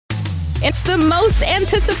It's the most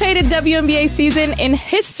anticipated WNBA season in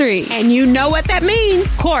history. And you know what that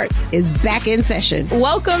means. Court is back in session.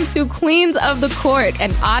 Welcome to Queens of the Court,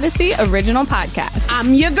 an Odyssey original podcast.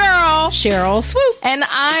 I'm your girl, Cheryl Swoop. And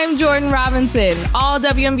I'm Jordan Robinson. All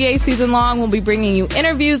WNBA season long, we'll be bringing you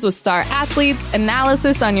interviews with star athletes,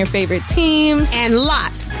 analysis on your favorite teams, and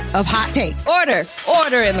lots of hot takes.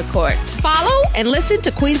 Order in the court. Follow and listen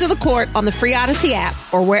to Queens of the Court on the free Odyssey app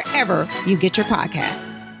or wherever you get your podcasts.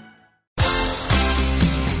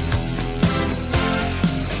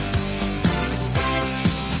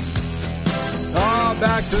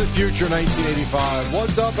 Back to the Future, 1985.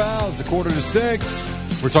 What's up, Al? It's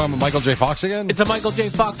 5:45. We're talking about Michael J. Fox again? It's a Michael J.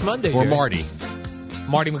 Fox Monday. Or Jerry.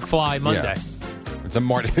 Marty McFly Monday. Yeah. It's a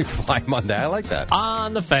Marty McFly Monday. I like that.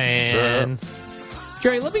 On the Fan.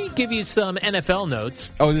 Jerry, let me give you some NFL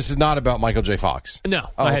notes. Oh, this is not about Michael J. Fox? No,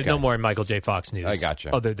 I had no more Michael J. Fox news. I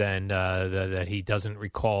gotcha. Other than that he doesn't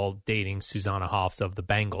recall dating Susanna Hoffs of the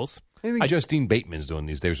Bengals. I think Justine Bateman's doing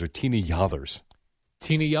these days, or Tina Yothers.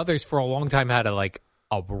 Tina Yothers for a long time had a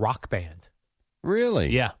rock band. Really?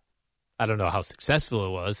 Yeah. I don't know how successful it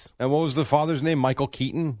was. And what was the father's name? Michael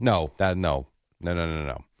Keaton? No.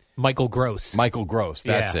 Michael Gross. Michael Gross.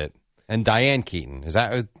 That's it. And Diane Keaton. Is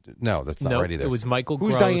that? No, that's not right either. It was Michael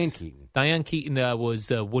Gross. Who's Diane Keaton? Diane Keaton was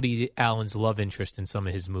Woody Allen's love interest in some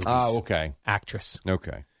of his movies. Oh, okay. Actress.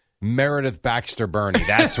 Okay. Meredith Baxter Burney.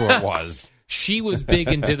 That's who it was. She was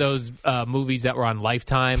big into those movies that were on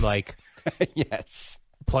Lifetime, yes.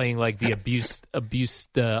 Playing the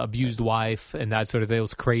abused wife and that sort of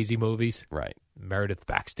those crazy movies. Right. Meredith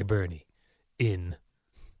Baxter Burney in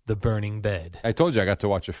The Burning Bed. I told you I got to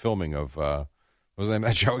watch a filming of, what was the name of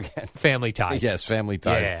that show again? Family Ties. Yes, Family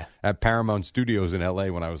Ties. Yeah. At Paramount Studios in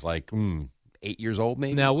L.A. when I was 8 years old,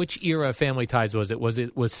 maybe. Now, which era of Family Ties was it?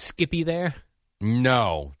 Was Skippy there?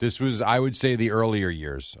 No. This was, I would say, the earlier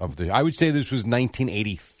years I would say this was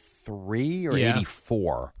 1983 or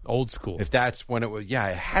 84. Old school. If that's when it was. Yeah,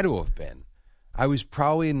 it had to have been. I was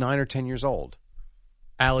probably 9 or 10 years old.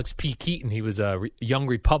 Alex P. Keaton, he was a young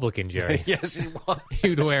Republican, Jerry. Yes, he was. He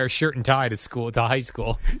would wear a shirt and tie to high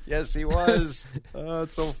school. Yes, he was. Oh,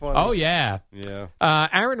 it's so funny. Oh, yeah. Yeah.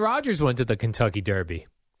 Aaron Rodgers went to the Kentucky Derby.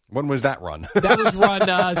 When was that run? That was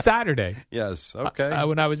run Saturday. Yes, okay.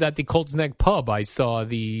 When I was at the Colts Neck Pub, I saw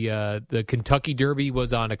the Kentucky Derby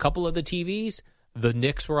was on a couple of the TVs. The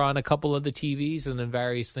Knicks were on a couple of the TVs, and then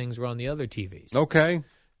various things were on the other TVs. Okay.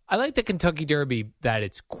 I like the Kentucky Derby that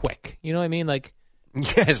it's quick. You know what I mean?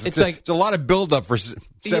 Yes, it's a lot of build-up for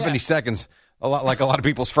 70 seconds. A lot like a lot of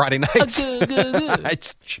people's Friday nights.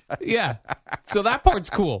 Yeah. So that part's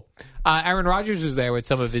cool. Aaron Rodgers was there with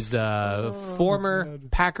some of his former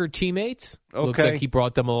Packer teammates. Okay. Looks like he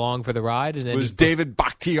brought them along for the ride. And then was David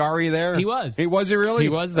Bakhtiari there? He was. Was he really? He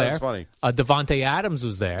was there. That's funny. Devontae Adams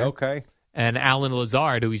was there. Okay. And Alan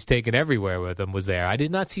Lazard, who he's taken everywhere with him, was there. I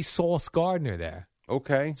did not see Sauce Gardner there.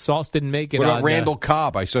 Okay. Sauce didn't make it. What about Randall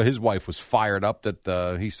Cobb? I saw his wife was fired up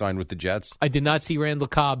that he signed with the Jets. I did not see Randall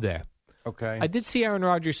Cobb there. Okay. I did see Aaron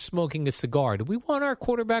Rodgers smoking a cigar. Do we want our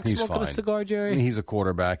quarterback smoking a cigar, Jerry? He's a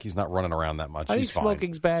quarterback. He's not running around that much. I think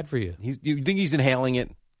smoking's bad for you. You think he's inhaling it?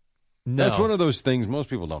 No. That's one of those things. Most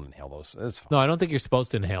people don't inhale those. That's fine. No, I don't think you're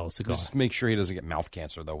supposed to inhale a cigar. Just make sure he doesn't get mouth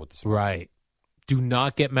cancer, though, with the smoke. Right. Do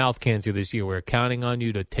not get mouth cancer this year. We're counting on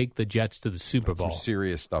you to take the Jets to the Super Bowl. Some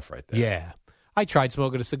serious stuff right there. Yeah. I tried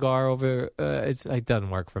smoking a cigar over. It doesn't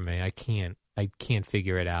work for me. I can't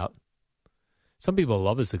figure it out. Some people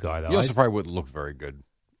love a cigar, though. You also probably wouldn't look very good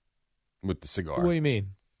with the cigar. What do you mean?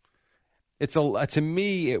 To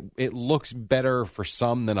me, it looks better for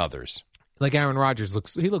some than others. Like Aaron Rodgers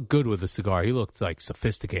he looked good with a cigar. He looked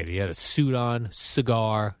sophisticated. He had a suit on,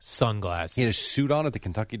 cigar, sunglasses. He had a suit on at the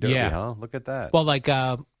Kentucky Derby, huh? Look at that. Well,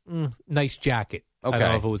 nice jacket. Okay. I don't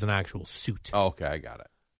know if it was an actual suit. Oh, okay, I got it.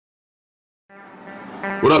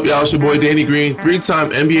 What up, y'all? It's your boy Danny Green, 3-time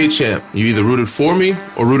NBA champ. You either rooted for me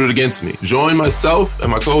or rooted against me. Join myself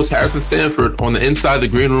and my co-host Harrison Sanford on the Inside the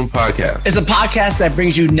Green Room podcast. It's a podcast that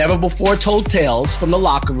brings you never-before-told tales from the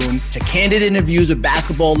locker room to candid interviews with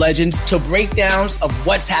basketball legends to breakdowns of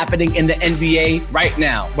what's happening in the NBA right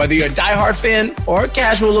now. Whether you're a diehard fan or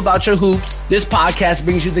casual about your hoops, this podcast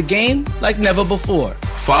brings you the game like never before.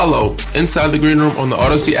 Follow Inside the Green Room on the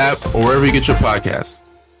Odyssey app or wherever you get your podcasts.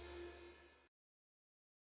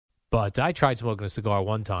 But I tried smoking a cigar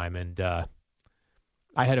one time, and I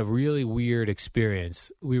had a really weird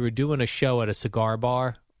experience. We were doing a show at a cigar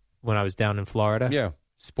bar when I was down in Florida. Yeah.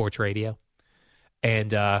 Sports radio.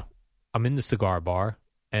 And I'm in the cigar bar,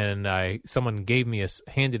 and someone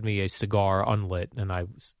handed me a cigar unlit, and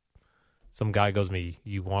some guy goes,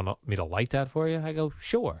 "You want me to light that for you?" I go,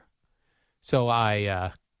 "Sure." So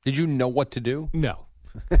I Did you know what to do? No.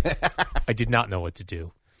 I did not know what to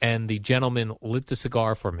do. And the gentleman lit the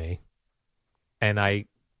cigar for me, and I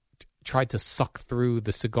tried to suck through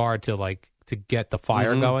the cigar to get the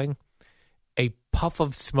fire going. A puff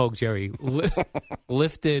of smoke, Jerry,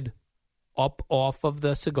 lifted up off of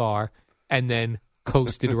the cigar and then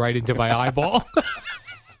coasted right into my eyeball.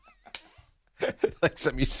 Like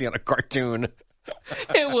something you see on a cartoon.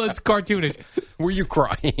 It was cartoonish. Were you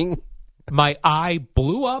crying? My eye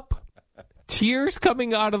blew up. Tears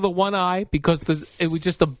coming out of the one eye because it was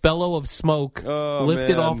just a bellow of smoke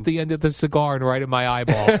lifted off the end of the cigar and right in my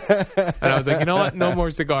eyeball. And I was like, you know what? No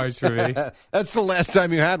more cigars for me. That's the last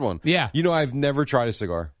time you had one. Yeah. You know, I've never tried a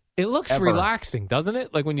cigar. It looks relaxing, doesn't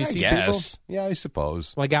it? Like when you see people? Yeah, I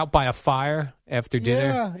suppose. Like out by a fire after dinner?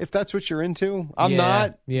 Yeah, if that's what you're into. I'm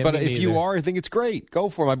not. Yeah, but if you are, I think it's great. Go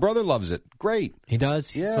for it. My brother loves it. Great. He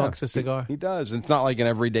does? He smokes a cigar? He does. It's not like an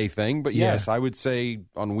everyday thing. But yes, I would say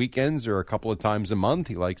on weekends or a couple of times a month,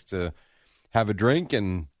 he likes to have a drink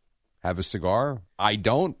and have a cigar. I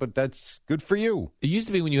don't, but that's good for you. It used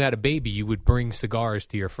to be when you had a baby, you would bring cigars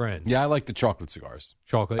to your friends. Yeah, I like the chocolate cigars.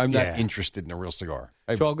 Chocolate? I'm not interested in a real cigar.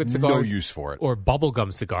 I have chocolate cigars? No use for it. Or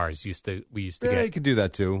bubblegum cigars we used to get. Yeah, you could do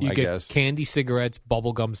that too, you I get guess. Candy cigarettes,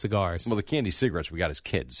 bubblegum cigars. Well, the candy cigarettes we got as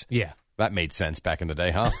kids. Yeah. That made sense back in the day,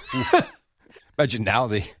 huh? Imagine now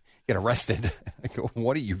they get arrested.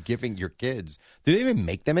 What are you giving your kids? Do they even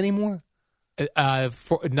make them anymore?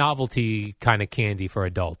 For novelty kind of candy for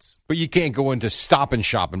adults. But you can't go into Stop and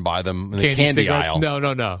Shop and buy them in the candy aisle.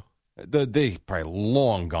 No. They probably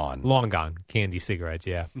long gone. Long gone. Candy cigarettes,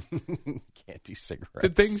 yeah. Candy cigarettes. The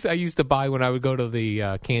things I used to buy when I would go to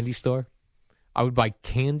the candy store, I would buy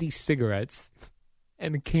candy cigarettes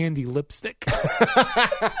and a candy lipstick.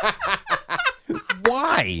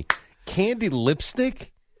 Why? Candy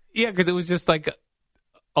lipstick? Yeah, because it was just like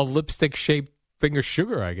a lipstick-shaped thing of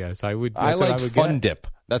sugar, I guess. I like Fun Dip.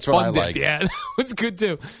 That's what I like. Yeah, it was good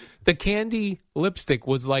too. The candy lipstick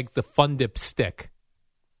was like the Fun Dip stick,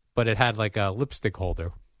 but it had like a lipstick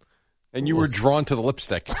holder. And you were drawn to the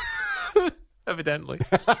lipstick. Evidently.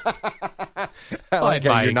 I like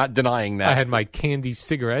how you're not denying that. I had my candy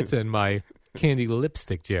cigarettes and my candy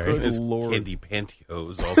lipstick, Jerry. Good Lord. Candy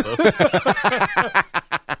pantyhose also.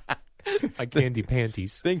 My candy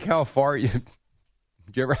panties. Think how far you...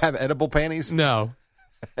 Do you ever have edible panties? No.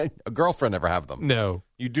 A girlfriend ever have them? No.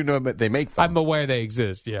 You do know that they make them? I'm aware they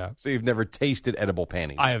exist, yeah. So you've never tasted edible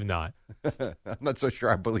panties? I have not. I'm not so sure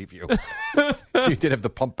I believe you. You did have the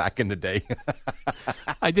pump back in the day.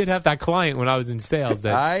 I did have that client when I was in sales.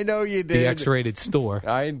 I know you did. The X-rated store.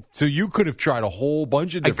 So you could have tried a whole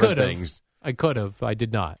bunch of different things. I could have. I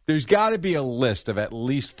did not. There's got to be a list of at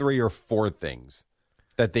least 3 or 4 things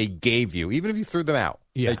that they gave you, even if you threw them out,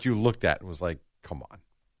 that you looked at and was like, come on.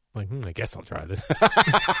 Like, I guess I'll try this.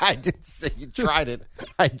 I didn't say you tried it.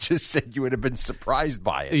 I just said you would have been surprised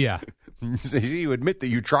by it. Yeah. You admit that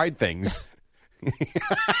you tried things.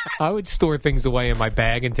 I would store things away in my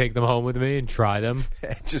bag and take them home with me and try them.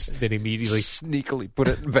 Just then immediately sneakily put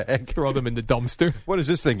it in the bag. Throw them in the dumpster. What is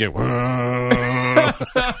this thing doing?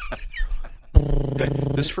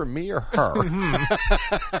 This for me or her?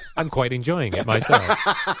 I'm quite enjoying it myself.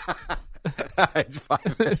 It's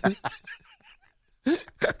fine.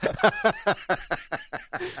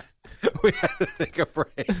 We have to take a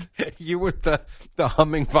break. You with the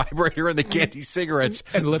humming vibrator and the candy cigarettes.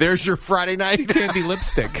 And there's your Friday night. Candy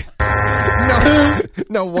lipstick.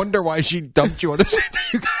 No wonder why she dumped you on the side.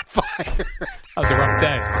 You got fired. That was a rough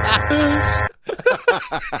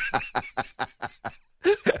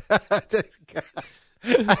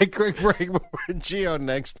day. A quick break before Gio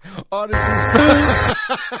next.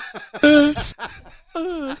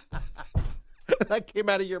 That came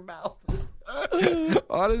out of your mouth.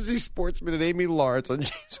 Odyssey Sportsman and Amy Lawrence on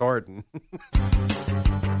James Harden.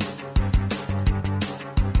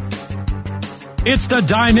 It's the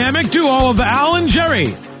dynamic duo of Al and Jerry,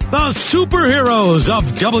 the superheroes of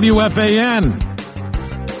WFAN.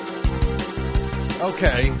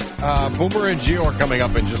 Okay, Boomer and Gio are coming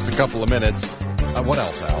up in just a couple of minutes. What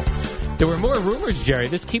else, Al? There were more rumors, Jerry.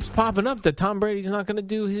 This keeps popping up that Tom Brady's not going to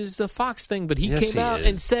do his Fox thing, but he came out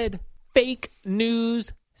and said fake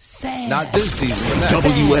news. Sad. Not this season.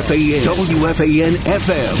 WFAN, WFAN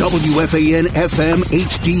FM, WFAN FM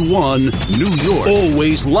HD1, New York.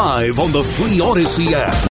 Always live on the free Odyssey app.